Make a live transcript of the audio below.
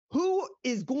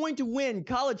is going to win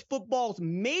college football's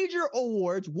major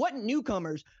awards, what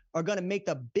newcomers are going to make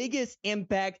the biggest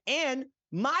impact, and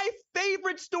my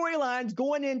favorite storylines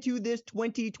going into this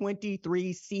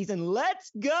 2023 season.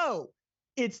 Let's go.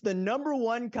 It's the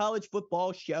 #1 college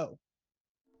football show.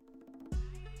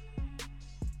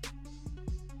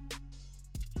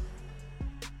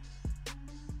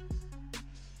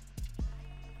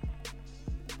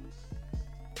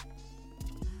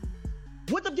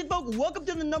 What's up, folks? Welcome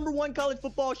to the #1 college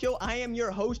football show. I am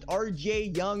your host,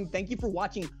 RJ Young. Thank you for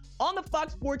watching on the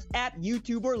Fox Sports app,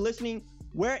 YouTube, or listening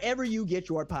wherever you get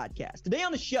your podcast. Today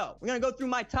on the show, we're going to go through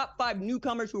my top 5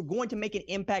 newcomers who are going to make an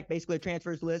impact, basically a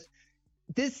transfers list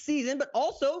this season, but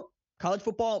also college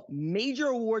football major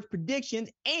awards predictions.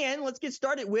 And let's get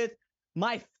started with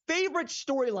my favorite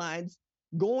storylines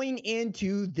going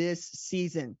into this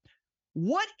season.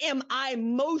 What am I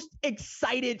most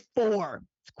excited for?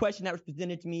 It's a question that was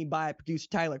presented to me by producer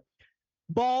Tyler.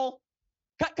 Ball,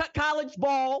 college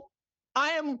ball. I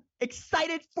am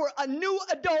excited for a new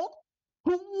adult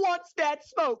who wants that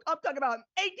smoke. I'm talking about an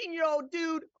 18-year-old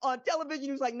dude on television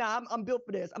who's like, nah, I'm built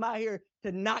for this. I'm out here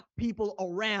to knock people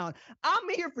around. I'm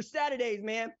here for Saturdays,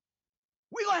 man.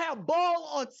 We're going to have ball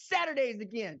on Saturdays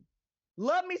again.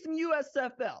 Love me some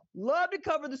USFL. Love to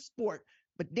cover the sport.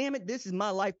 But damn it, this is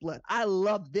my lifeblood. I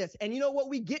love this. And you know what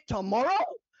we get tomorrow?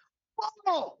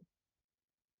 Ball.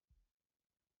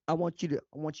 I want you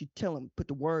to tell him, put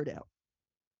the word out.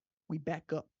 We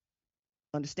back up.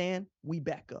 Understand? We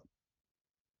back up.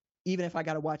 Even if I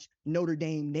got to watch Notre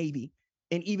Dame Navy,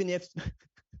 and even if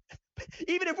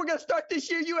we're going to start this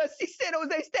year USC San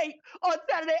Jose State on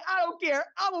Saturday, I don't care.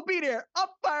 I will be there. I'm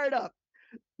fired up.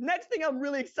 Next thing I'm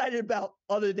really excited about,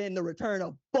 other than the return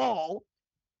of ball,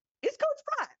 is Coach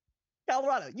Prime.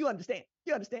 Colorado, you understand,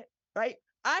 right?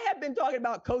 I have been talking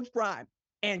about Coach Prime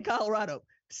and Colorado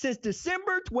since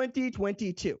December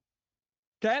 2022,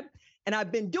 okay? And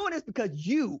I've been doing this because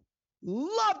you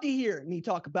love to hear me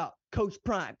talk about Coach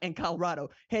Prime and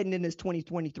Colorado heading in this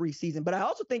 2023 season. But I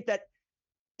also think that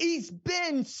he's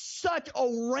been such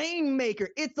a rainmaker.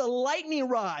 It's a lightning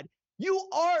rod. You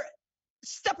are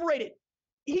separated.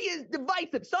 He is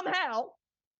divisive. Somehow,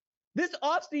 this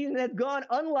offseason has gone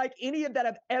unlike any of that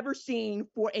I've ever seen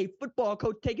for a football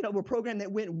coach taking over a program that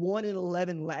went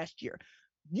 1-11 last year.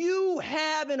 You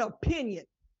have an opinion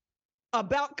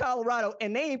about Colorado,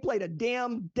 and they ain't played a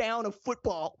damn down of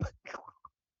football.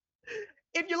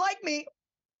 If you're like me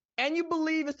and you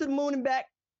believe it's to the moon and back,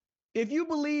 if you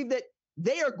believe that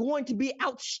they are going to be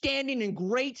outstanding and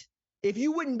great, if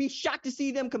you wouldn't be shocked to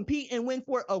see them compete and win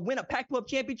a Pac-12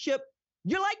 championship,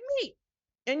 you're like me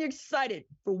and you're excited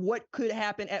for what could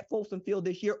happen at Folsom Field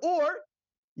this year. Or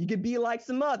you could be like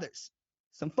some others,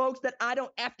 some folks that I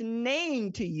don't have to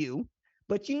name to you,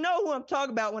 but you know who I'm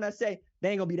talking about when I say they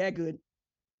ain't gonna be that good.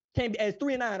 It's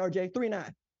 3-9, RJ,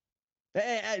 3-9.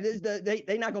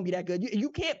 They're not going to be that good. You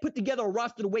can't put together a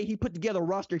roster the way he put together a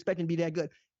roster expecting to be that good.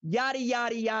 Yada,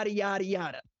 yada, yada, yada,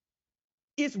 yada.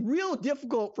 It's real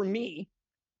difficult for me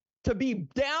to be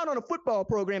down on a football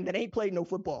program that ain't played no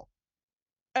football.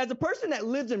 As a person that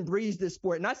lives and breathes this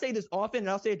sport, and I say this often, and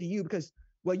I'll say it to you because,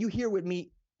 well, you hear with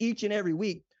me each and every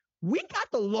week, we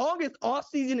got the longest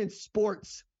offseason in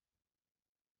sports.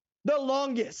 The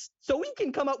longest. So we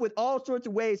can come up with all sorts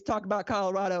of ways to talk about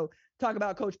Colorado, talk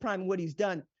about Coach Prime and what he's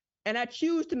done. And I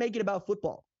choose to make it about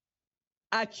football.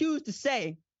 I choose to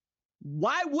say,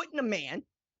 why wouldn't a man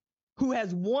who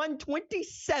has won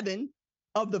 27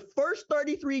 of the first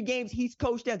 33 games he's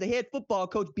coached as a head football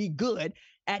coach be good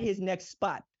at his next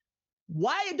spot?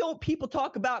 Why don't people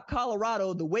talk about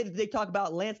Colorado the way that they talk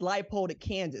about Lance Leipold at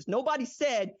Kansas? Nobody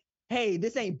said, hey,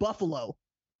 this ain't Buffalo.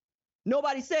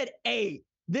 Nobody said, hey,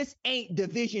 this ain't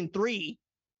Division III.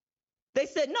 They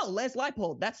said, no, Lance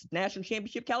Leipold, that's national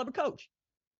championship caliber coach.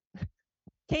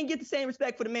 Can't get the same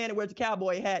respect for the man that wears a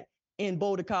cowboy hat in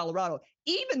Boulder, Colorado.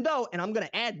 Even though, and I'm going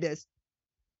to add this,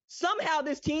 somehow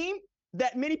this team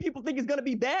that many people think is going to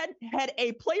be bad had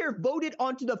a player voted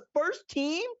onto the first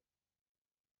team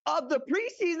of the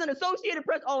preseason Associated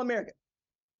Press All-American.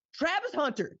 Travis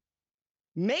Hunter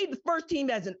made the first team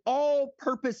as an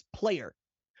all-purpose player.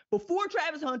 Before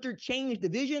Travis Hunter changed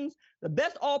divisions, the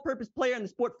best all-purpose player in the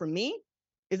sport for me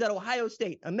is at Ohio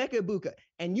State, Emeka Egbuka.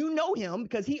 And you know him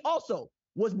because he also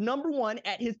was #1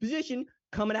 at his position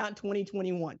coming out in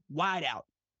 2021, wide out.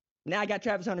 Now I got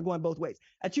Travis Hunter going both ways.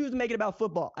 I choose to make it about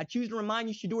football. I choose to remind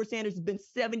you Shedeur Sanders has been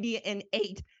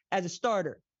 70-8 as a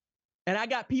starter. And I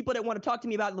got people that want to talk to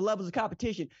me about the levels of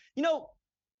competition. You know,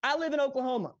 I live in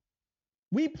Oklahoma.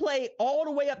 We play all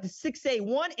the way up to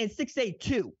 6A1 and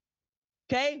 6A2.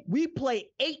 Okay? We play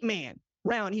 8-man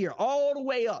around here, all the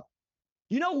way up.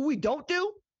 You know what we don't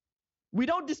do? We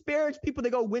don't disparage people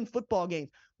that go win football games.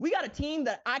 We got a team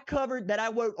that I covered that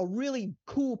I wrote a really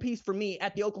cool piece for me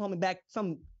at the Oklahoma back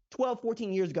some 12,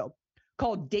 14 years ago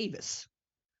called Davis.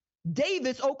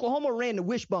 Davis, Oklahoma ran the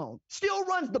wishbone. Still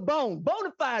runs the bone.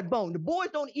 Bona fide bone. The boys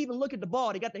don't even look at the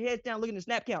ball. They got their heads down looking at the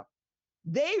snap count.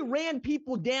 They ran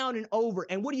people down and over.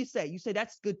 And what do you say? You say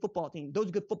that's a good football team. Those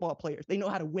are good football players. They know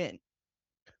how to win.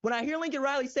 When I hear Lincoln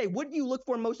Riley say, what do you look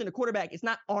for most in a quarterback? It's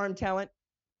not arm talent.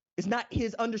 It's not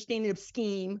his understanding of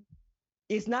scheme.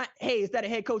 It's not, hey, is that a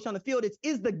head coach on the field? It's,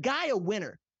 is the guy a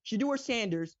winner? Shedeur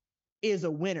Sanders is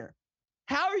a winner.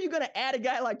 How are you going to add a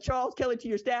guy like Charles Kelly to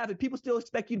your staff if people still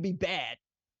expect you to be bad?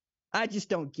 I just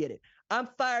don't get it. I'm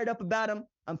fired up about them.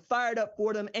 I'm fired up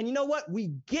for them. And you know what?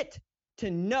 We get to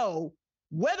know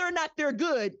whether or not they're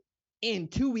good in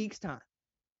 2 weeks' time.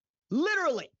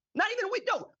 Literally. Not even a week,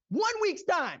 no, 1 week's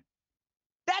time.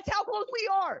 That's how close we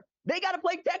are. They got to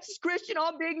play Texas Christian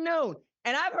on Big Noon.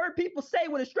 And I've heard people say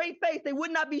with a straight face they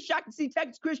would not be shocked to see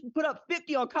Texas Christian put up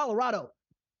 50 on Colorado.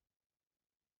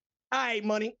 All right,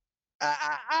 money.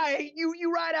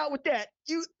 You ride out with that.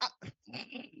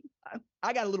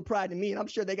 I got a little pride in me, and I'm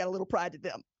sure they got a little pride to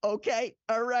them. Okay,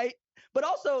 all right. But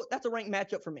also, that's a ranked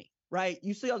matchup for me, right?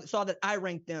 You saw that I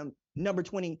ranked them number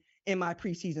 20 in my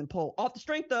preseason poll. Off the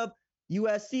strength of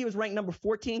USC was ranked number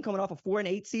 14, coming off a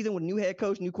 4-8 season with a new head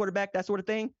coach, new quarterback, that sort of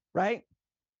thing, right?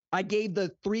 I gave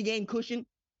the 3-game cushion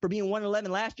for being 1-11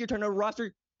 last year, turnover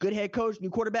roster, good head coach, new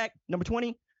quarterback, number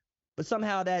 20. But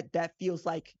somehow that feels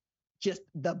like just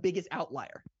the biggest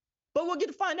outlier. But we'll get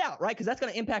to find out, right? Because that's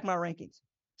going to impact my rankings.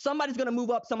 Somebody's going to move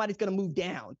up. Somebody's going to move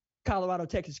down. Colorado,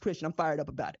 Texas Christian. I'm fired up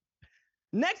about it.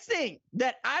 Next thing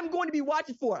that I'm going to be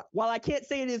watching for, while I can't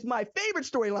say it is my favorite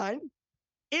storyline,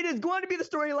 it is going to be the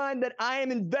storyline that I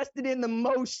am invested in the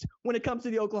most when it comes to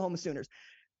the Oklahoma Sooners.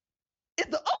 Is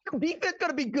the Oklahoma defense going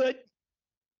to be good?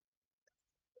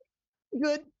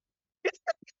 Good. It's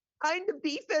the kind of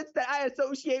defense that I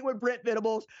associate with Brent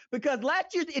Venables, because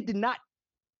last year it did not.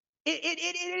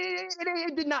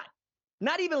 It did not.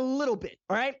 Not even a little bit,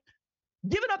 all right?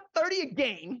 Giving up 30 a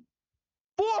game,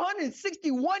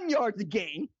 461 yards a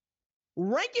game,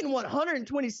 ranking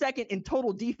 122nd in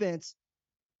total defense,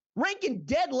 ranking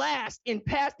dead last in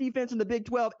pass defense in the Big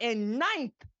 12, and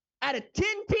 9th out of 10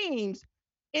 teams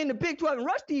in the Big 12 in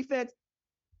rush defense.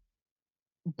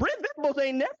 Brent Venables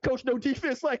ain't never coached no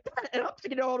defense like that, and I'm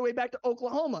taking it all the way back to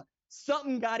Oklahoma.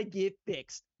 Something got to get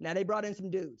fixed. Now, they brought in some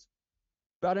dudes.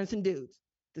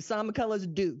 Deshaun McCullough's a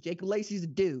dude. Jacob Lacey's a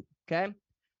dude, okay?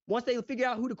 Once they figure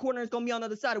out who the corner is going to be on the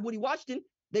other side of Woody Washington,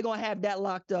 they're going to have that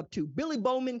locked up too. Billy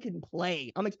Bowman can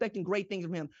play. I'm expecting great things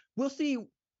from him. We'll see.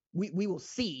 We will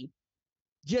see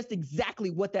just exactly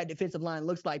what that defensive line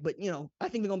looks like. But, I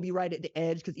think they're going to be right at the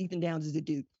edge because Ethan Downs is a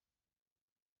dude.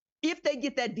 If they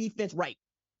get that defense right,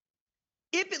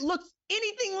 if it looks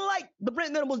anything like the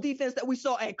Brent Venables defense that we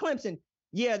saw at Clemson,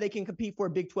 yeah, they can compete for a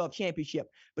Big 12 championship.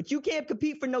 But you can't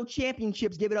compete for no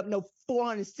championships giving up no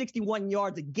 461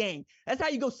 yards a game. That's how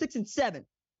you go 6-7.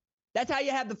 That's how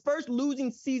you have the first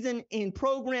losing season in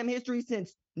program history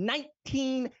since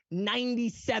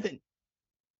 1997.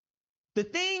 The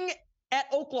thing at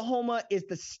Oklahoma is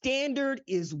the standard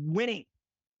is winning.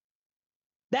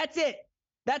 That's it.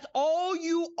 That's all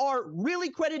you are really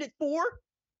credited for,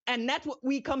 and that's what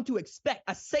we come to expect.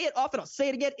 I say it often, I'll say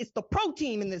it again. It's the pro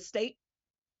team in this state.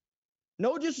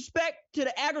 No disrespect to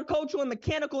the agricultural and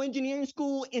mechanical engineering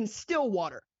school in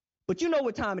Stillwater, but you know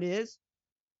what time it is.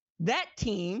 That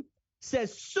team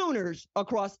says Sooners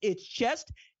across its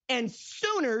chest, and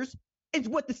Sooners is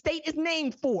what the state is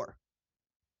named for.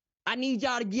 I need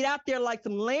y'all to get out there like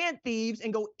some land thieves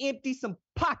and go empty some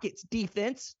pockets,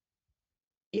 defense.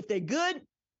 If they're good,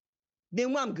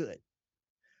 then I'm good.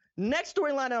 Next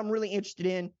storyline that I'm really interested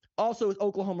in also is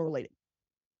Oklahoma related.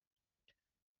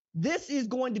 This is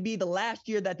going to be the last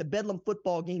year that the Bedlam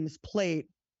football game is played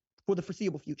for the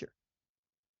foreseeable future.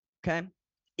 Okay?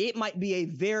 It might be a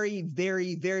very,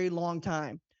 very, very long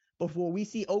time before we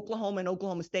see Oklahoma and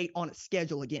Oklahoma State on a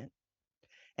schedule again.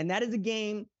 And that is a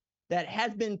game that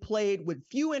has been played with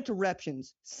few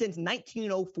interruptions since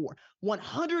 1904.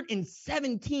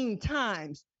 117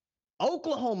 times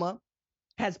Oklahoma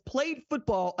has played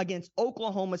football against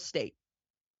Oklahoma State.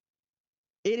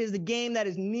 It is a game that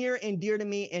is near and dear to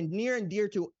me and near and dear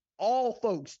to all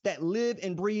folks that live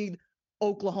and breathe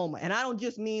Oklahoma. And I don't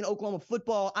just mean Oklahoma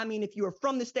football. I mean, if you are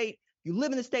from the state, you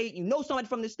live in the state, you know somebody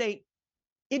from the state,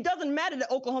 it doesn't matter that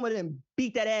Oklahoma didn't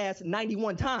beat that ass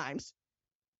 91 times,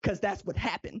 because that's what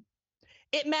happened.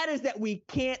 It matters that we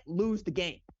can't lose the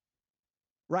game,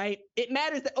 right? It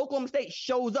matters that Oklahoma State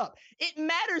shows up. It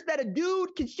matters that a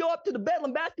dude can show up to the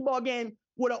Bedlam basketball game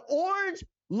with an orange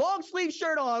long sleeve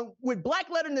shirt on with black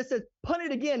lettering that says, "Punt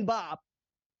it again, Bob."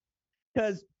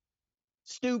 Because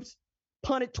Stoops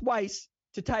punted twice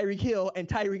to Tyreek Hill, and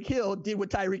Tyreek Hill did what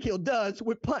Tyreek Hill does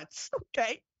with punts,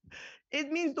 okay?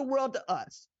 It means the world to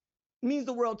us. It means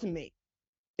the world to me.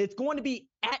 It's going to be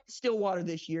at Stillwater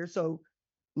this year, so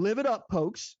live it up,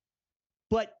 Pokes.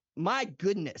 But my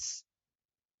goodness,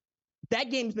 that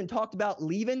game's been talked about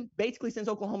leaving basically since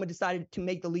Oklahoma decided to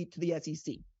make the leap to the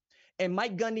SEC. And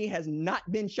Mike Gundy has not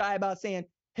been shy about saying,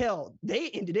 hell, they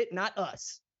ended it, not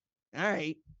us. All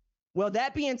right. Well,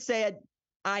 that being said,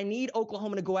 I need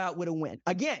Oklahoma to go out with a win.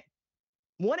 Again,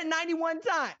 1 in 91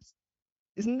 times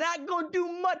is not going to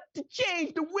do much to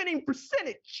change the winning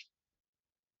percentage.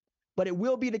 But it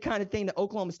will be the kind of thing that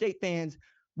Oklahoma State fans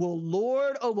will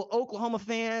lord over Oklahoma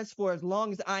fans for as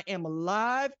long as I am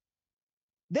alive.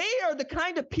 They are the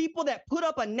kind of people that put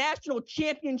up a national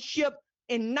championship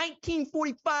in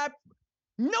 1945,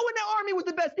 knowing the Army was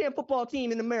the best damn football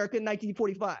team in America in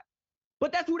 1945.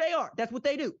 But that's who they are. That's what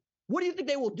they do. What do you think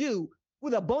they will do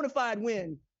with a bona fide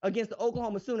win against the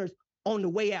Oklahoma Sooners on the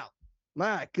way out?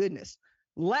 My goodness.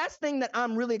 Last thing that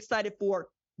I'm really excited for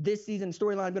this season,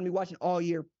 storyline I'm going to be watching all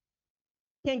year.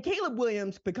 Can Caleb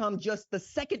Williams become just the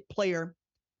second player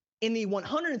in the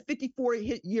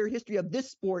 154-year history of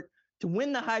this sport to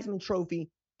win the Heisman Trophy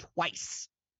twice?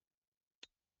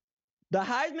 The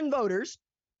Heisman voters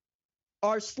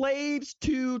are slaves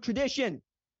to tradition,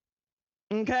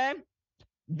 okay?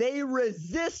 They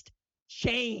resist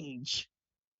change.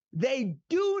 They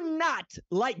do not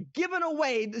like giving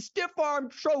away the stiff arm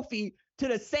trophy to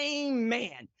the same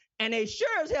man. And they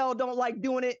sure as hell don't like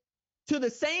doing it to the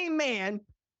same man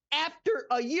after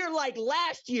a year like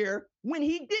last year when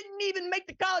he didn't even make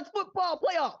the college football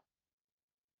playoff.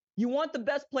 You want the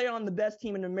best player on the best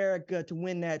team in America to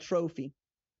win that trophy.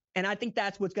 And I think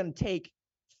that's what's going to take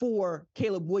for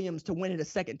Caleb Williams to win it a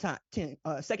second time.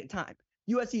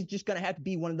 USC is just going to have to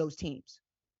be one of those teams.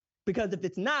 Because if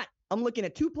it's not, I'm looking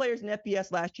at two players in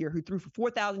FBS last year who threw for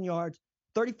 4,000 yards,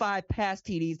 35 pass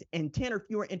TDs, and 10 or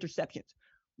fewer interceptions.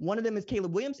 One of them is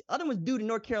Caleb Williams. The other one's due to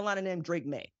North Carolina named Drake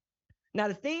May. Now,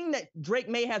 the thing that Drake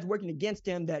May has working against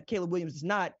him that Caleb Williams is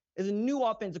not is a new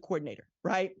offensive coordinator,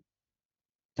 right?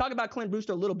 Talk about Clint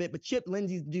Brewster a little bit, but Chip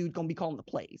Lindsey's the dude going to be calling the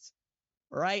plays,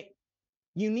 all right?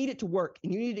 You need it to work,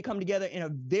 and you need it to come together in a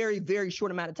very, very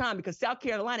short amount of time because South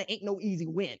Carolina ain't no easy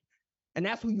win. And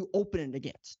that's who you open it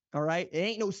against, all right? It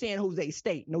ain't no San Jose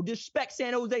State. No disrespect,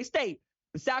 San Jose State.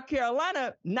 But South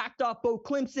Carolina knocked off both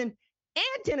Clemson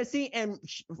and Tennessee, and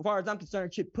as far as I'm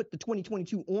concerned, should put the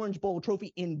 2022 Orange Bowl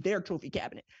trophy in their trophy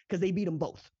cabinet because they beat them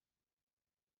both.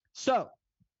 So,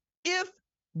 if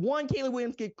one, Caleb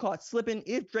Williams gets caught slipping,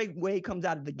 if Drake May comes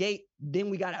out of the gate, then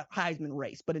we got a Heisman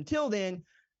race. But until then,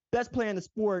 best player in the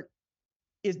sport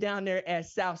is down there at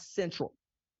South Central,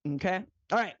 okay?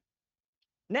 All right.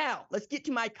 Now, let's get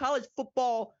to my college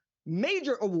football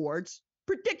major awards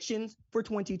predictions for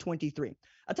 2023.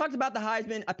 I talked about the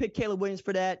Heisman. I picked Caleb Williams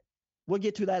for that. We'll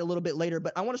get to that a little bit later,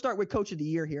 but I want to start with Coach of the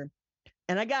Year here.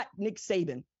 And I got Nick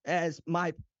Saban as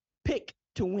my pick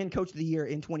to win Coach of the Year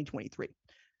in 2023.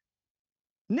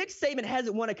 Nick Saban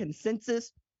hasn't won a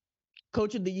consensus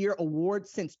Coach of the Year award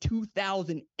since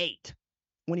 2008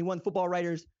 when he won Football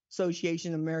Writers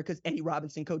Association of America's Eddie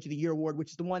Robinson Coach of the Year award,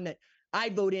 which is the one that I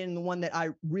vote in, the one that I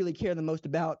really care the most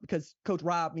about because Coach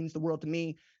Rob means the world to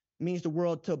me, means the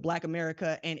world to Black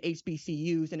America and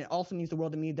HBCUs, and it also means the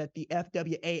world to me that the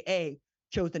FWAA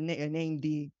chose to name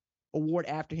the award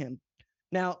after him.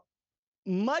 Now,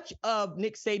 much of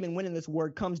Nick Saban winning this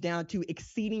award comes down to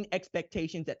exceeding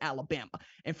expectations at Alabama.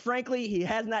 And frankly, he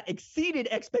has not exceeded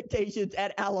expectations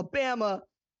at Alabama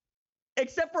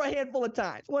except for a handful of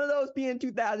times. One of those being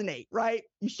 2008, right?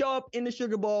 You show up in the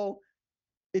Sugar Bowl.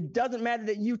 It doesn't matter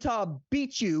that Utah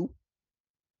beat you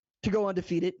to go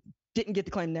undefeated, didn't get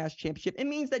to claim the national championship. It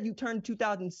means that you turned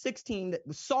 2016 that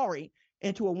was sorry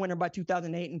into a winner by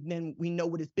 2008, and then we know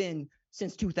what it's been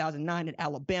since 2009 at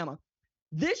Alabama.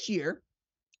 This year,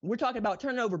 we're talking about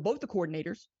turning over both the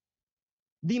coordinators,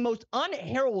 the most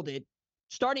unheralded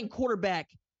starting quarterback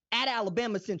at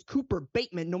Alabama since Cooper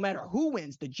Bateman, no matter who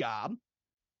wins the job,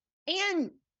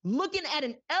 and looking at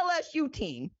an LSU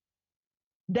team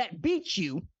that beat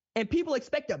you, and people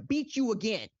expect to beat you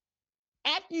again.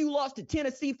 After you lost to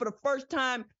Tennessee for the first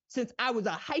time since I was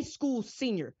a high school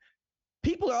senior.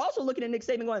 People are also looking at Nick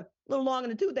Saban going, a little long in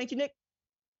the tooth, thank you, Nick.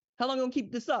 How long are you going to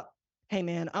keep this up? Hey,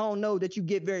 man, I don't know that you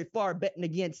get very far betting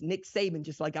against Nick Saban,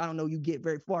 just like I don't know you get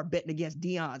very far betting against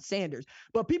Deion Sanders.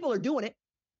 But people are doing it,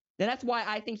 and that's why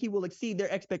I think he will exceed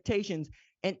their expectations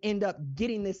and end up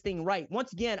getting this thing right.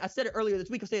 Once again, I said it earlier this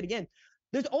week, I'll say it again.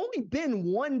 There's only been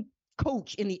one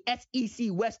coach in the SEC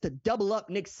West to double up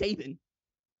Nick Saban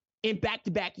in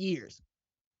back-to-back years.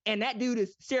 And that dude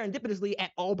is serendipitously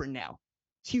at Auburn now.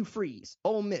 Hugh Freeze,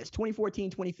 Ole Miss,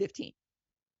 2014, 2015.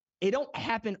 It don't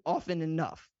happen often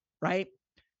enough, right,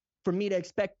 for me to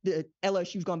expect that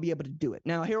LSU's going to be able to do it.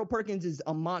 Now, Harold Perkins is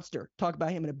a monster. Talk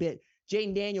about him in a bit.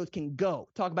 Jaden Daniels can go.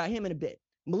 Talk about him in a bit.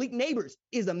 Malik Neighbors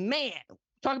is a man.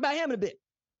 Talk about him in a bit.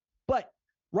 But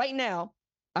right now,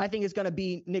 I think it's going to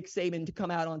be Nick Saban to come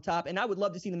out on top. And I would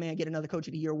love to see the man get another Coach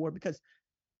of the Year award because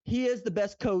he is the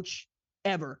best coach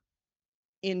ever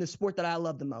in the sport that I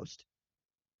love the most.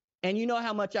 And you know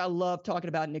how much I love talking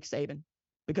about Nick Saban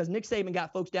because Nick Saban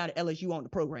got folks down at LSU on the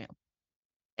program.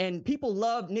 And people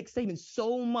loved Nick Saban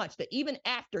so much that even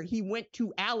after he went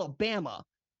to Alabama,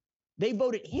 they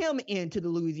voted him into the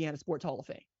Louisiana Sports Hall of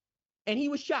Fame. And he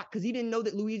was shocked because he didn't know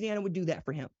that Louisiana would do that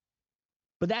for him.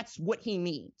 But that's what he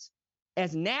means.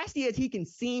 As nasty as he can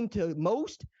seem to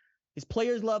most, his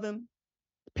players love him.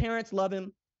 Parents love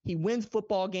him. He wins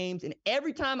football games. And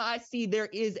every time I see there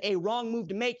is a wrong move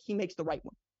to make, he makes the right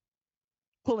one.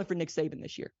 Pulling for Nick Saban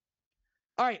this year.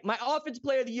 All right, my Offensive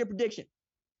Player of the Year prediction.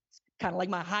 It's kind of like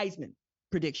my Heisman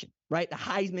prediction, right? The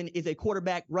Heisman is a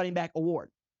quarterback, running back award.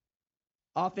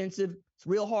 Offensive, it's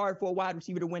real hard for a wide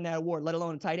receiver to win that award, let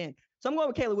alone a tight end. So I'm going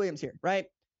with Caleb Williams here, right?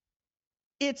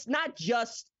 It's not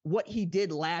just what he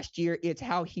did last year. It's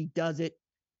how he does it.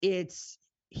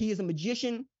 He is a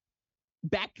magician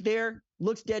back there,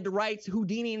 looks dead to rights,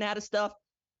 Houdini and that of stuff.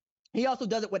 He also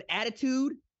does it with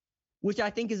attitude, which I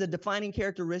think is a defining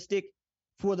characteristic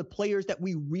for the players that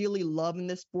we really love in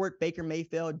this sport. Baker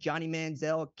Mayfield, Johnny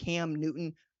Manziel, Cam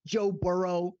Newton, Joe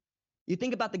Burrow. You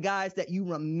think about the guys that you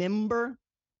remember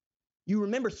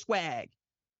swag.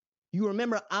 You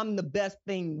remember I'm the best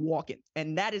thing walking.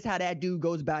 And that is how that dude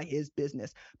goes about his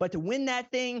business. But to win that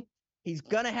thing, he's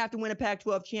going to have to win a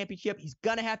Pac-12 championship. He's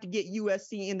going to have to get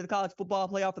USC into the college football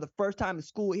playoff for the first time in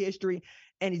school history.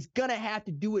 And he's going to have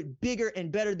to do it bigger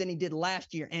and better than he did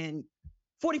last year. And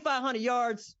 4,500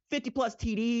 yards, 50-plus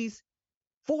TDs,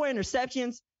 4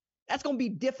 interceptions, that's going to be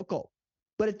difficult.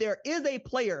 But if there is a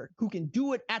player who can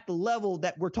do it at the level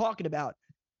that we're talking about,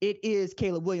 it is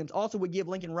Caleb Williams. Also would give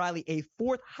Lincoln Riley a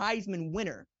 4th Heisman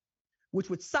winner, which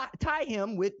would tie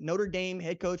him with Notre Dame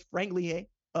head coach Frank Leahy,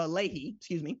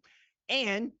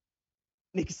 and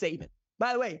Nick Saban.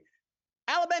 By the way,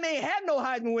 Alabama ain't had no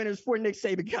Heisman winners before Nick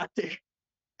Saban got there.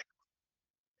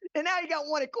 And now he got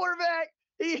one at quarterback.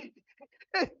 He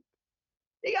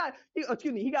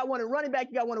got one at running back.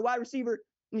 He got one at wide receiver.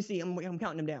 Let me see. I'm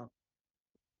counting them down.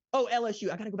 Oh,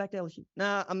 LSU. I got to go back to LSU.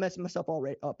 Nah, I'm messing myself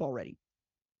up already.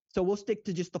 So we'll stick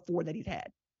to just the 4 that he's had.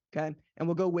 Okay. And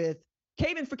we'll go with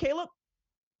Caven for Caleb.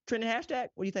 Trending hashtag.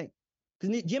 What do you think?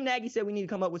 Because Jim Nagy said we need to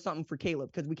come up with something for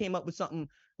Caleb because we came up with something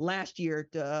last year.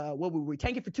 What were we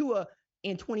tanking for Tua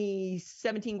in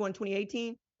 2017 going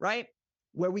 2018, right?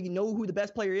 Where we know who the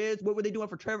best player is. What were they doing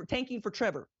for Trevor? Tanking for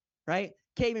Trevor, right?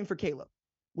 Caving for Caleb.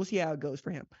 We'll see how it goes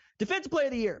for him. Defensive Player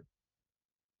of the Year.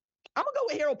 I'm going to go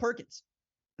with Harold Perkins.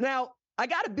 Now, I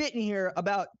got a bit in here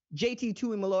about JT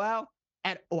Tuimoloau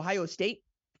at Ohio State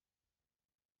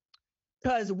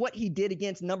because of what he did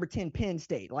against number 10 Penn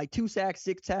State, like 2 sacks,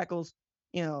 6 tackles,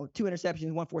 2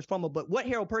 interceptions, 1 forced fumble. But what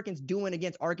Harold Perkins doing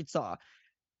against Arkansas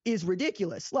is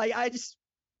ridiculous. Like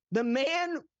the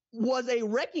man was a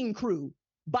wrecking crew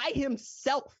by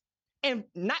himself. And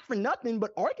not for nothing,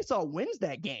 but Arkansas wins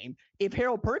that game if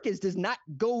Harold Perkins does not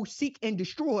go seek and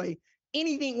destroy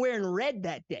anything wearing red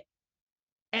that day.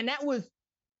 And that was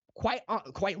quite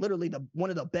literally one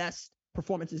of the best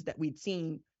performances that we'd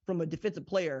seen from a defensive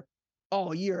player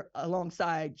all year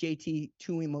alongside JT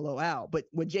Tuimoloau. But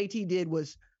what JT did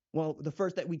was, the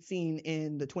first that we'd seen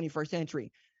in the 21st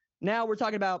century. Now we're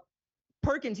talking about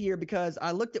Perkins here because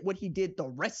I looked at what he did the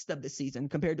rest of the season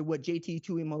compared to what JT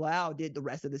Tuimoloau did the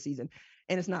rest of the season.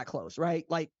 And it's not close, right?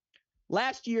 Like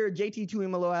last year, JT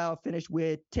Tuimoloau finished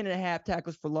with 10.5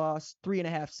 tackles for loss,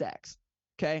 3.5 sacks.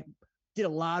 Okay. Did a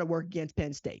lot of work against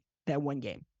Penn State that one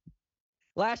game.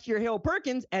 Last year, Harold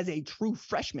Perkins, as a true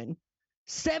freshman,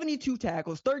 72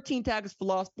 tackles, 13 tackles for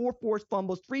loss, 4 forced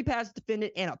fumbles, 3 passes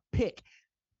defended, and a pick.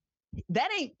 That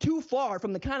ain't too far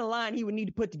from the kind of line he would need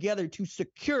to put together to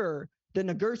secure the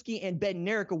Nagurski and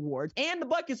Bednarik awards and the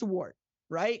Butkus award,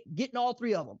 right? Getting all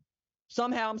 3 of them.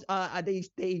 Somehow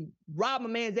they robbed my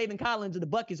man Zaven Collins of the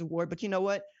Butkus award, but you know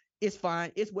what? It's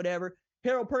fine. It's whatever.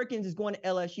 Harold Perkins is going to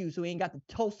LSU, so he ain't got the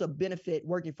Tulsa benefit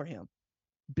working for him.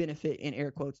 Benefit in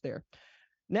air quotes there.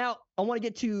 Now, I want to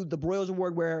get to the Broyles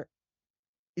Award where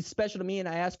it's special to me, and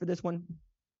I asked for this one.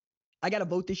 I got a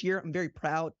vote this year. I'm very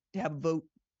proud to have a vote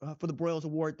for the Broyles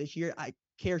Award this year. I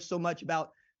care so much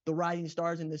about the rising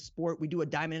stars in this sport. We do a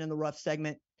diamond in the rough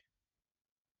segment.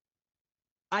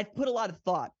 I put a lot of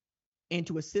thought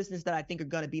into assistants that I think are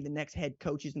going to be the next head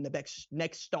coaches and the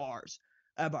next stars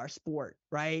of our sport,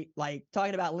 right? Like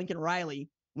talking about Lincoln Riley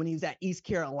when he was at East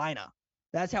Carolina.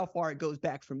 That's how far it goes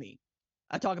back for me.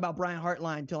 I talk about Brian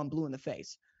Hartline until I'm blue in the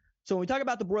face. So when we talk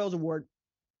about the Broyles Award,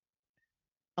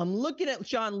 I'm looking at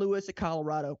Sean Lewis at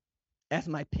Colorado as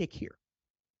my pick here.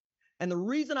 And the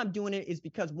reason I'm doing it is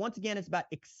because, once again, it's about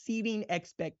exceeding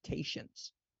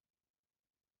expectations.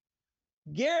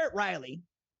 Garrett Riley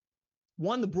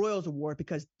won the Broyles Award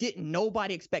because didn't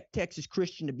nobody expect Texas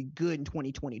Christian to be good in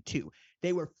 2022.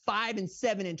 They were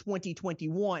 5-7 in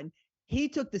 2021. He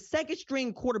took the second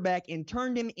string quarterback and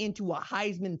turned him into a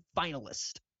Heisman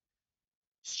finalist.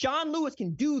 Sean Lewis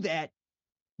can do that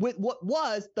with what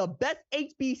was the best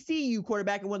HBCU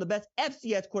quarterback and one of the best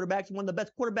FCS quarterbacks and one of the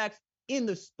best quarterbacks in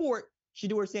the sport,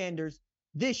 Shedeur Sanders,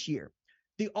 this year.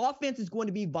 The offense is going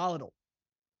to be volatile.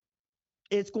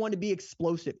 It's going to be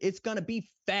explosive. It's going to be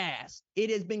fast. It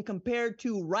has been compared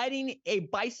to riding a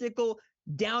bicycle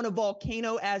down a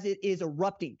volcano as it is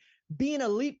erupting. Being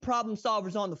elite problem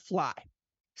solvers on the fly.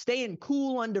 Staying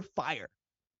cool under fire.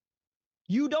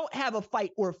 You don't have a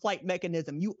fight or a flight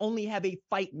mechanism. You only have a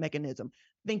fight mechanism.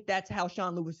 I think that's how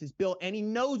Sean Lewis is built, and he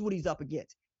knows what he's up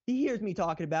against. He hears me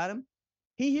talking about him.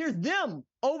 He hears them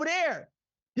over there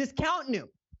discounting him.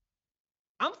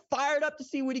 I'm fired up to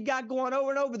see what he got going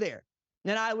over there.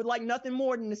 And I would like nothing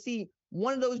more than to see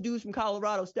one of those dudes from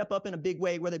Colorado step up in a big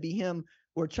way, whether it be him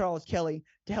or Charles Kelly,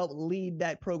 to help lead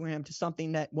that program to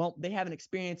something that, well, they haven't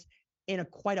experienced in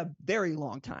quite a very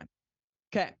long time.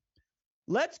 Okay,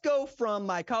 let's go from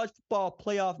my college football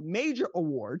playoff major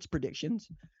awards predictions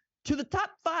to the top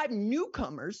 5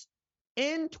 newcomers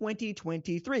in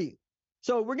 2023.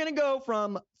 So we're going to go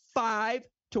from 5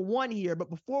 to 1 here.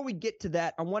 But before we get to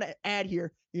that, I want to add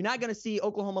here, you're not going to see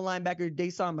Oklahoma linebacker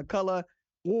Dason McCullough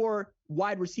or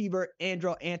wide receiver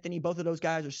Andrew Anthony. Both of those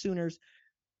guys are Sooners.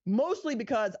 Mostly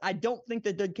because I don't think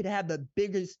that they could have the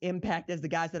biggest impact as the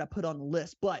guys that I put on the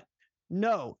list. But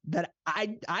know that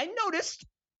I noticed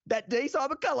that Dason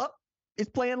McCullough is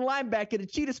playing linebacker at the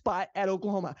cheetah spot at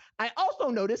Oklahoma. I also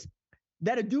noticed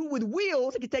that a dude with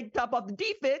wheels that can take the top off the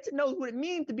defense and knows what it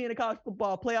means to be in a college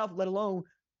football playoff, let alone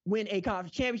win a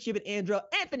conference championship, at Andrew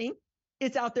Anthony.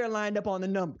 It's out there lined up on the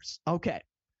numbers. Okay.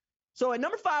 So at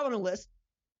number 5 on the list,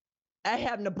 I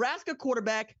have Nebraska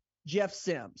quarterback Jeff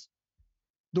Sims.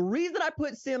 The reason I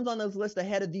put Sims on this list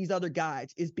ahead of these other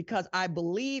guys is because I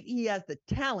believe he has the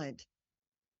talent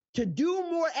to do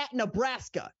more at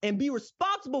Nebraska and be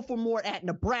responsible for more at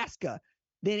Nebraska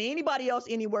than anybody else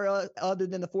anywhere other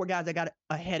than the 4 guys I got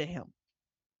ahead of him.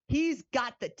 He's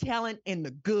got the talent and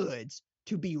the goods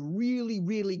to be really,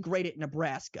 really great at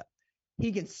Nebraska.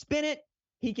 He can spin it.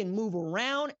 He can move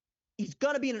around. He's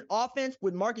going to be in an offense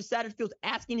with Marcus Satterfield's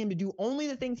asking him to do only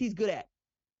the things he's good at.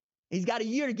 He's got a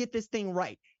year to get this thing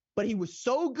right. But he was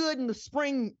so good in the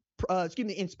spring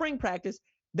practice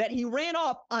that he ran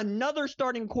off another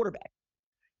starting quarterback.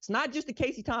 It's not just that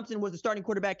Casey Thompson was the starting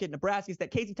quarterback at Nebraska. It's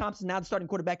that Casey Thompson is now the starting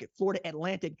quarterback at Florida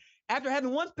Atlantic after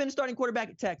having once been a starting quarterback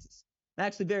at Texas. I'm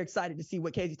actually very excited to see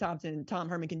what Casey Thompson and Tom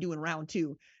Herman can do in round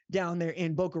 2 down there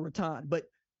in Boca Raton. But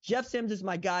Jeff Sims is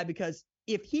my guy because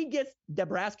if he gets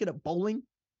Nebraska to bowling,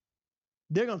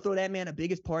 they're going to throw that man the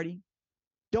biggest party.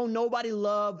 Don't nobody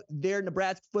love their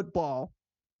Nebraska football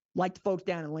like the folks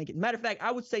down in Lincoln. Matter of fact,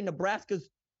 I would say Nebraska's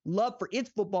love for its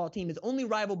football team is only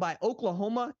rivaled by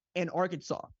Oklahoma and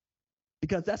Arkansas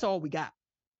because that's all we got.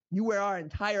 You wear our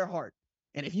entire heart.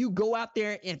 And if you go out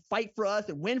there and fight for us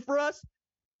and win for us,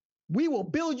 we will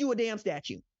build you a damn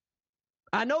statue.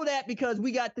 I know that because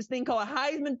we got this thing called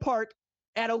Heisman Park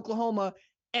at Oklahoma,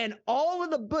 and all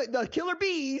of the killer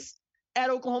bees at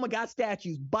Oklahoma got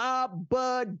statues. Bob,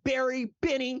 Bud, Barry,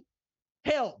 Benny,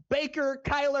 hell, Baker,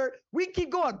 Kyler. We keep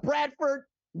going. Bradford,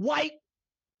 White.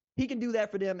 He can do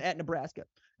that for them at Nebraska.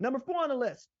 Number 4 on the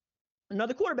list,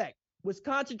 another quarterback,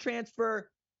 Wisconsin transfer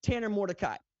Tanner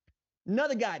Mordecai.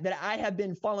 Another guy that I have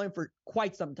been following for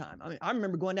quite some time. I mean, I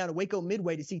remember going down to Waco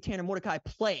Midway to see Tanner Mordecai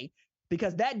play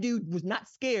because that dude was not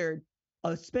scared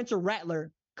of Spencer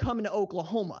Rattler coming to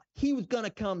Oklahoma. He was going to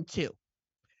come too.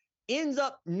 Ends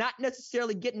up not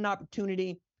necessarily getting an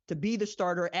opportunity to be the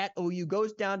starter at OU,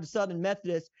 goes down to Southern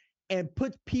Methodist and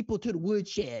puts people to the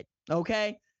woodshed,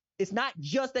 okay? It's not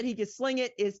just that he can sling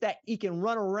it, it's that he can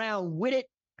run around with it.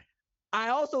 I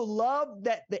also love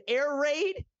that the air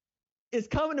raid is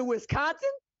coming to Wisconsin,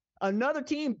 another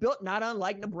team built not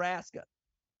unlike Nebraska.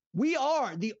 We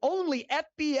are the only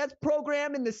FBS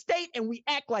program in the state, and we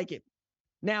act like it.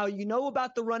 Now, you know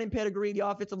about the running pedigree, the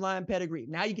offensive line pedigree.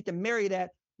 Now you get to marry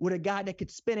that with a guy that could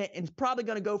spin it and is probably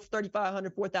going to go for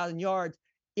 3,500, 4,000 yards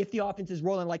if the offense is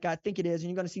rolling like I think it is. And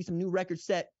you're going to see some new records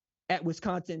set at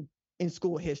Wisconsin in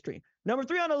school history. Number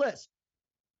 3 on the list,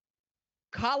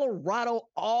 Colorado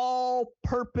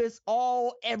all-purpose,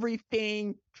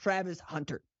 all-everything Travis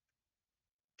Hunter.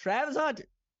 Travis Hunter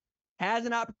has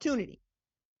an opportunity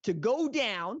to go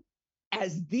down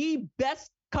as the best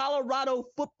Colorado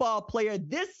football player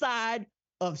this side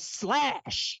of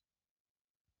Slash.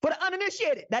 For the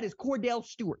uninitiated, that is Cordell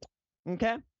Stewart,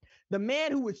 okay? The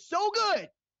man who was so good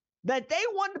that they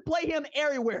wanted to play him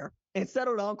everywhere and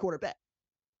settled on quarterback.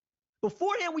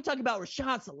 Before him, we talk about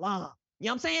Rashawn Salam. You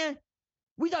know what I'm saying?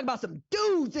 We talk about some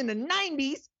dudes in the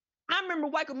 90s. I remember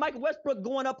Michael Westbrook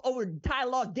going up over Ty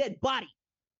Law's dead body.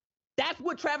 That's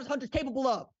what Travis Hunter's capable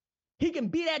of. He can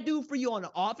be that dude for you on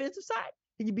the offensive side.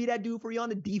 He can be that dude for you on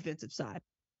the defensive side.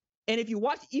 And if you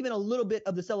watch even a little bit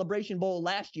of the Celebration Bowl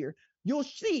last year, you'll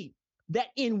see that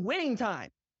in winning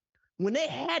time, when they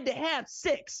had to have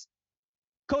 6,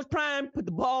 Coach Prime put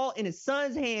the ball in his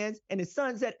son's hands, and his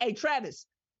son said, "Hey, Travis,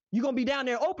 you're going to be down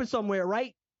there open somewhere,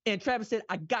 right?" And Travis said,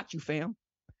 "I got you, fam."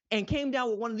 And came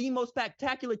down with one of the most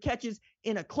spectacular catches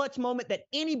in a clutch moment that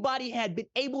anybody had been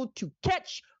able to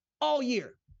catch all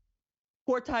year.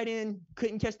 Poor tight end,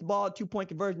 couldn't catch the ball, 2-point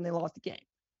conversion, they lost the game.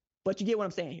 But you get what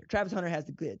I'm saying here. Travis Hunter has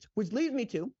the goods, which leads me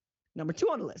to number 2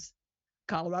 on the list,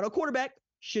 Colorado quarterback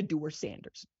Shedeur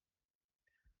Sanders.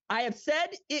 I have said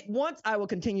it once, I will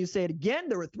continue to say it again.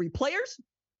 There were 3 players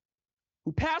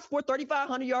who passed for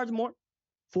 3,500 yards or more,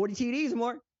 40 TDs or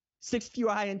more, 6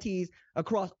 fewer INTs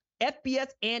across FBS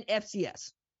and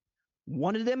FCS.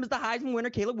 One of them is the Heisman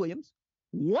winner, Caleb Williams.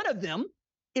 One of them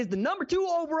is the number 2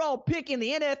 overall pick in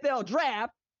the NFL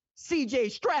draft, C.J.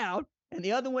 Stroud. And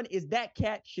the other one is that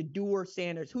cat, Shedeur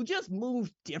Sanders, who just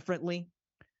moves differently.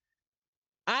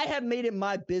 I have made it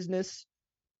my business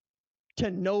to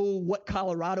know what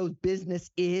Colorado's business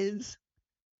is.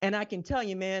 And I can tell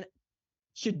you, man,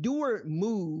 Shedeur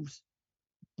moves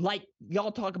like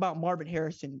y'all talk about Marvin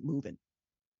Harrison moving.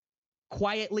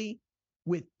 Quietly,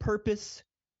 with purpose,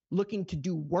 looking to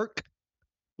do work,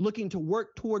 looking to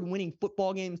work toward winning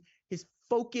football games. His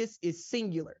focus is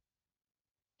singular.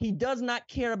 He does not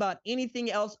care about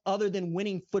anything else other than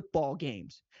winning football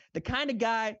games. The kind of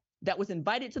guy that was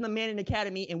invited to the Manning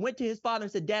Academy and went to his father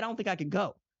and said, "Dad, I don't think I can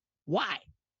go." Why?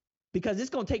 Because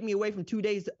it's going to take me away from 2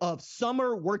 days of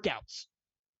summer workouts.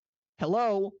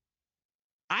 Hello?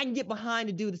 I can get behind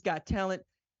a dude that's got talent.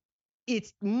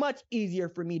 It's much easier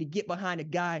for me to get behind a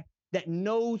guy that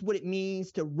knows what it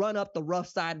means to run up the rough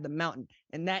side of the mountain,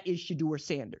 and that is Shedeur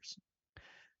Sanders.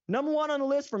 Number 1 on the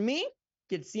list for me,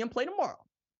 get to see him play tomorrow.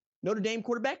 Notre Dame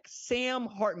quarterback Sam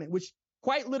Hartman, which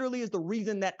quite literally is the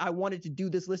reason that I wanted to do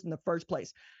this list in the first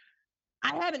place.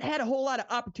 I haven't had a whole lot of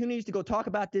opportunities to go talk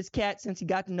about this cat since he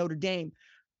got to Notre Dame,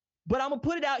 but I'm going to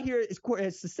put it out here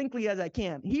as succinctly as I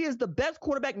can. He is the best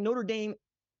quarterback Notre Dame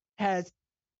has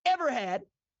ever had,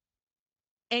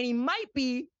 and he might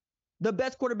be the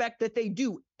best quarterback that they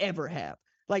do ever have.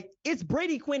 Like, it's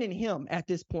Brady Quinn and him at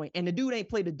this point, and the dude ain't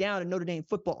played a down in Notre Dame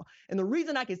football. And the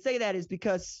reason I can say that is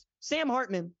because Sam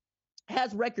Hartman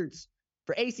has records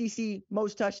for ACC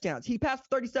most touchdowns. He passed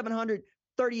 3,700,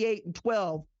 38, and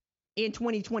 12 in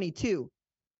 2022.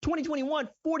 2021,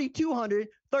 4,200,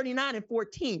 39, and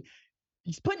 14.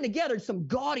 He's putting together some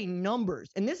gaudy numbers.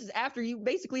 And this is after he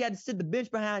basically had to sit the bench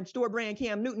behind store brand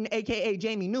Cam Newton, a.k.a.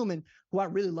 Jamie Newman, who I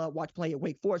really love watch play at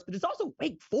Wake Forest. But it's also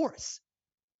Wake Forest.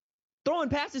 Throwing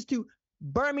passes to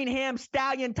Birmingham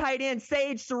Stallion tight end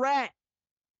Sage Surratt,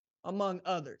 among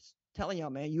others. Telling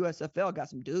y'all, man, USFL got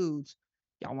some dudes.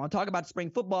 Y'all want to talk about spring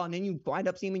football, and then you wind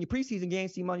up seeing him in your preseason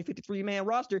games, see him on your 53-man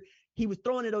roster. He was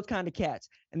throwing at those kind of cats.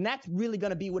 And that's really going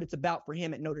to be what it's about for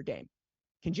him at Notre Dame.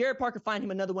 Can Jared Parker find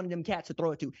him another one of them cats to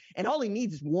throw it to? And all he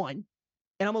needs is one.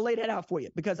 And I'm going to lay that out for you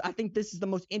because I think this is the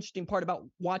most interesting part about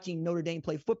watching Notre Dame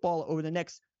play football over the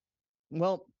next,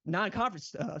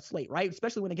 non-conference slate, right?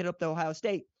 Especially when they get up to Ohio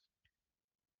State.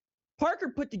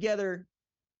 Parker put together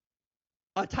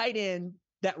a tight end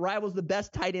that rivals the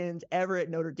best tight ends ever at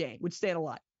Notre Dame, which stand a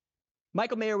lot.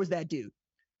 Michael Mayer was that dude.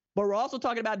 But we're also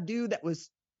talking about a dude that was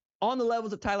on the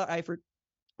levels of Tyler Eifert,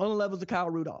 on the levels of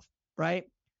Kyle Rudolph, right?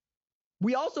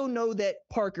 We also know that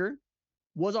Parker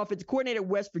was offensive coordinator at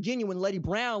West Virginia when Letty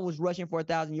Brown was rushing for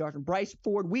 1,000 yards, and Bryce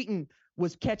Ford Wheaton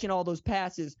was catching all those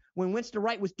passes when Winston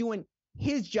Wright was doing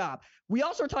his job. We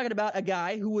also are talking about a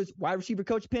guy who was wide receiver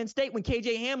coach at Penn State when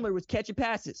KJ Hamler was catching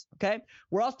passes, okay?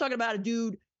 We're also talking about a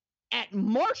dude at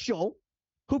Marshall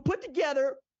who put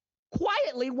together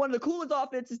quietly one of the coolest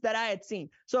offenses that I had seen.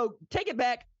 So take it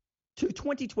back to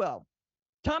 2012.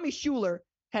 Tommy Schuler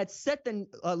had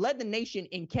led the nation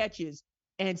in catches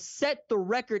and set the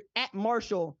record at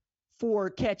Marshall for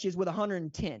catches with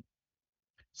 110.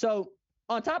 So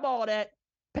on top of all that,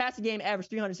 passing game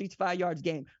averaged 365 yards a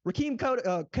game. Rakeem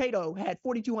Cato had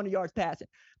 4,200 yards passing.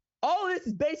 All of this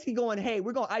is basically going, hey,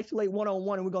 we're going to isolate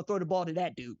one-on-one and we're going to throw the ball to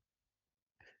that dude.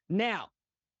 Now,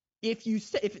 if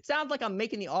it sounds like I'm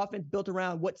making the offense built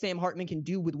around what Sam Hartman can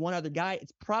do with one other guy,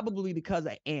 it's probably because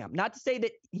I am. Not to say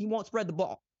that he won't spread the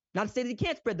ball. Not to say that he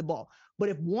can't spread the ball. But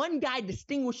if one guy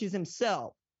distinguishes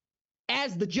himself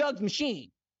as the jugs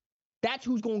machine, that's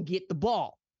who's going to get the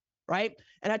ball, right?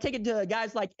 And I take it to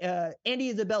guys like Andy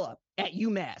Isabella at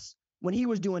UMass when he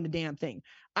was doing the damn thing.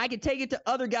 I could take it to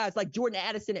other guys like Jordan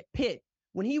Addison at Pitt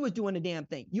when he was doing the damn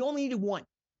thing. You only needed one.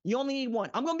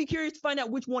 I'm going to be curious to find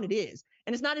out which one it is.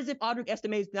 And it's not as if Audric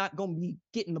Estime is not going to be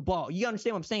getting the ball. You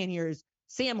understand what I'm saying here is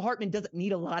Sam Hartman doesn't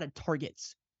need a lot of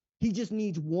targets. He just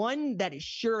needs one that is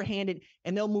sure-handed,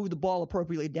 and they'll move the ball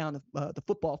appropriately down the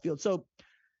football field. So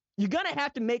you're going to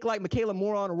have to make like Michaela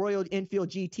Moron or Royal Enfield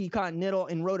GT Continental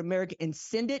and Road America and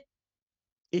send it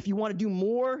if you want to do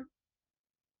more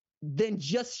than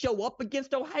just show up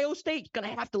against Ohio State. You're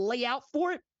going to have to lay out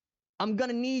for it. I'm going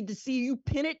to need to see you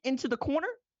pin it into the corner.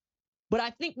 But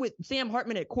I think with Sam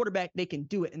Hartman at quarterback, they can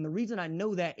do it. And the reason I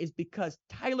know that is because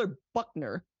Tyler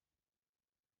Buckner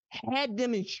had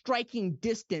them in striking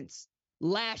distance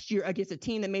last year against a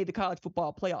team that made the college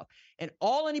football playoff. And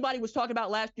all anybody was talking about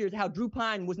last year is how Drew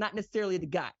Pine was not necessarily the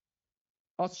guy.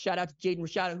 Also, shout out to Jaden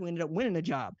Rashada, who ended up winning the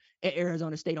job at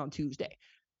Arizona State on Tuesday.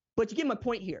 But you get my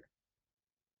point here.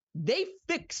 They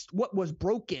fixed what was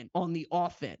broken on the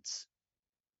offense.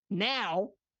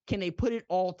 Now, can they put it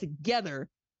all together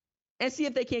and see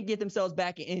if they can't get themselves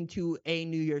back into a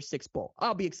New Year's Six Bowl?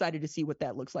 I'll be excited to see what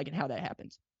that looks like and how that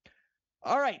happens.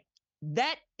 All right.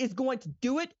 That is going to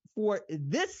do it for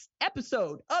this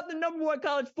episode of the #1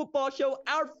 college football show,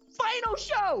 our final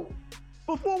show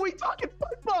before we talk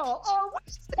football on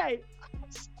Wednesday.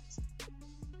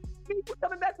 We're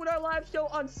coming back with our live show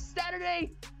on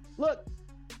Saturday. Look,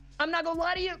 I'm not going to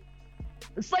lie to you.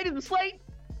 The slate is the slate,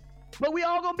 but we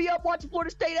all going to be up watching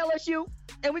Florida State LSU,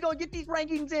 and we're going to get these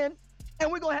rankings in,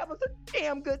 and we're going to have a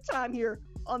damn good time here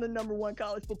on the #1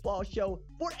 college football show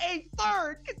for a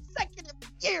third consecutive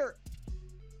year.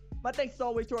 My thanks as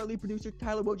always to our lead producer,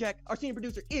 Tyler Wojak. Our senior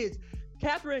producer is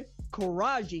Catherine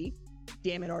Karaji.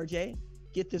 Damn it, RJ.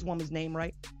 Get this woman's name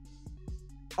right.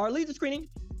 Our leads of screening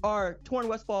are Torrin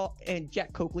Westfall and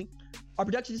Jack Coakley. Our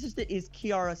production assistant is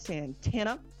Kiara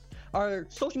Santana. Our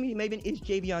social media maven is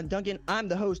Javion Duncan. I'm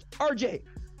the host, RJ.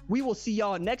 We will see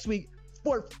y'all next week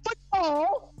for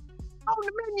football on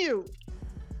the menu.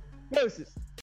 Doses.